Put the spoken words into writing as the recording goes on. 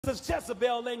Because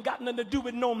Jezebel ain't got nothing to do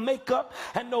with no makeup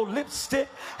and no lipstick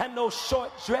and no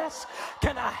short dress.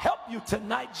 Can I help you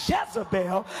tonight?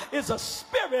 Jezebel is a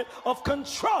spirit of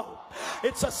control.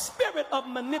 It's a spirit of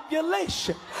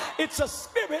manipulation. It's a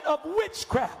spirit of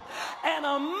witchcraft. And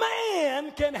a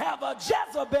man can have a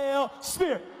Jezebel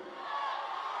spirit.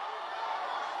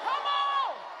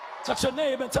 Touch your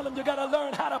neighbor and tell him you got to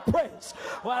learn how to praise.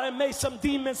 Well, I made some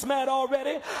demons mad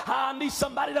already. I need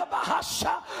somebody to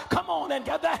bahasha. Come on and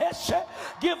get the headshot.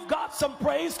 Give God some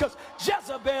praise, because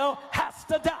Jezebel has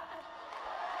to die.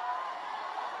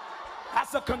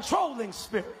 That's a controlling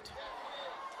spirit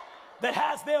that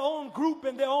has their own group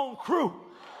and their own crew.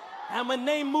 And when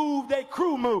they move, their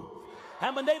crew move.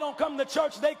 And when they don't come to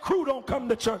church, their crew don't come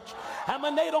to church. And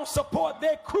when they don't support,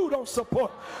 their crew don't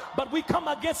support. But we come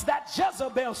against that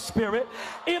Jezebel spirit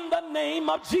in the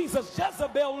name of Jesus.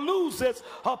 Jezebel loses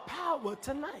her power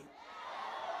tonight.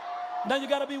 Now you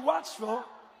got to be watchful,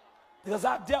 because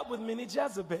I've dealt with many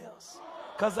Jezebels,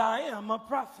 because I am a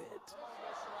prophet.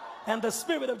 And the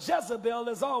spirit of Jezebel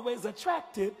is always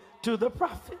attracted to the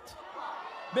prophet,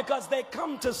 because they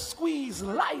come to squeeze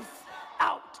life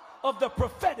out of the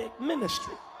prophetic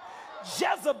ministry.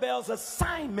 Jezebel's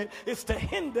assignment is to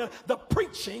hinder the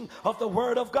preaching of the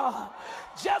word of God.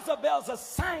 Jezebel's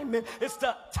assignment is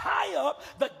to tie up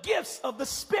the gifts of the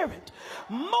spirit.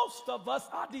 Most of us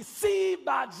are deceived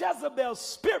by Jezebel's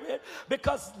spirit,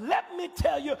 because let me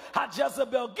tell you how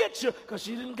Jezebel gets you, because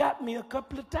she done got me a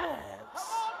couple of times. Come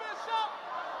on, Bishop.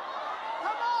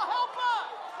 Come on, help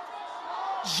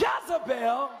us.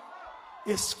 Jezebel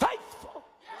is faithful.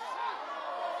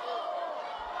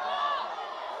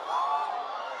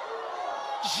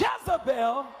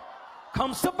 Jezebel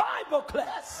comes to Bible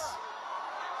class.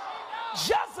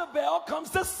 Jezebel comes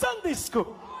to Sunday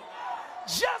school.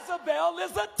 Jezebel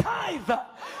is a tither.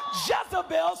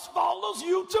 Jezebel follows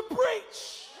you to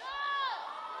preach.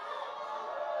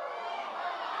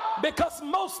 Because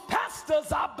most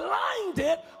pastors are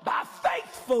blinded by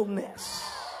faithfulness.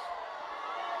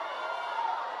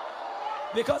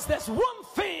 Because there's one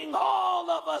thing all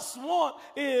of us want,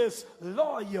 is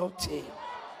loyalty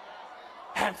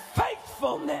and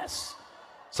faithfulness.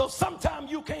 So sometimes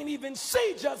you can't even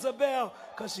see Jezebel,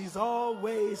 because she's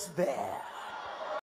always there.